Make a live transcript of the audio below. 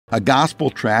A gospel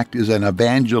tract is an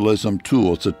evangelism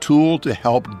tool. It's a tool to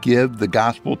help give the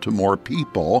gospel to more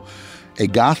people. A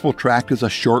gospel tract is a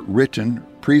short written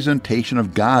presentation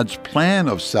of God's plan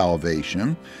of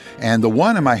salvation. And the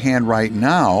one in my hand right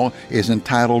now is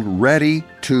entitled Ready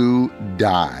to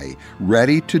Die.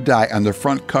 Ready to Die. On the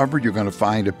front cover, you're going to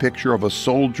find a picture of a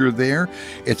soldier there.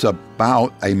 It's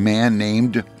about a man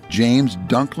named James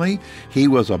Dunkley. He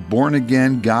was a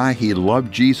born-again guy. He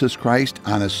loved Jesus Christ.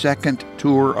 On a second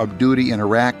tour of duty in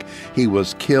Iraq, he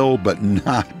was killed, but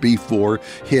not before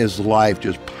his life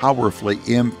just powerfully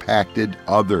impacted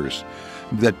others.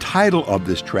 The title of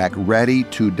this tract, Ready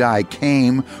to Die,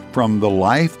 came from the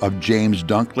life of James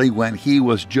Dunkley when he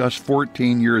was just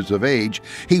 14 years of age.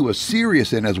 He was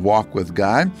serious in his walk with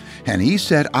God, and he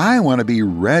said, I want to be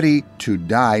ready to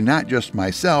die, not just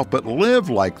myself, but live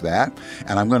like that,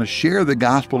 and I'm going to share the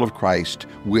gospel of Christ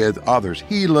with others.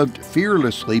 He lived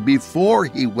fearlessly before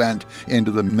he went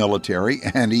into the military,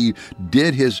 and he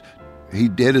did his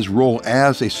role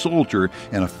as a soldier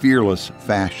in a fearless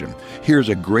fashion. Here's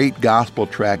a great gospel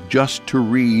tract just to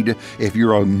read if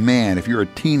you're a man, if you're a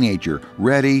teenager,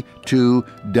 Ready to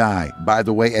Die. By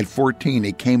the way, at 14,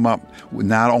 he came up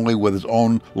not only with his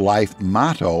own life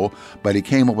motto, but he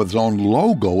came up with his own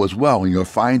logo as well, and you'll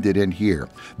find it in here.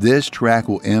 This tract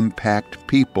will impact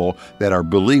people that are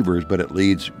believers, but it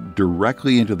leads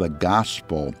directly into the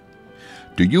gospel.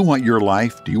 Do you want your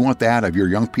life, do you want that of your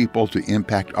young people to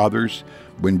impact others?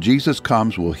 When Jesus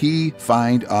comes, will He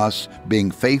find us being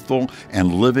faithful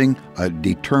and living a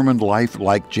determined life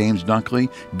like James Dunkley?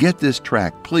 Get this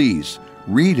tract, please.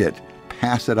 Read it.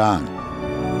 Pass it on.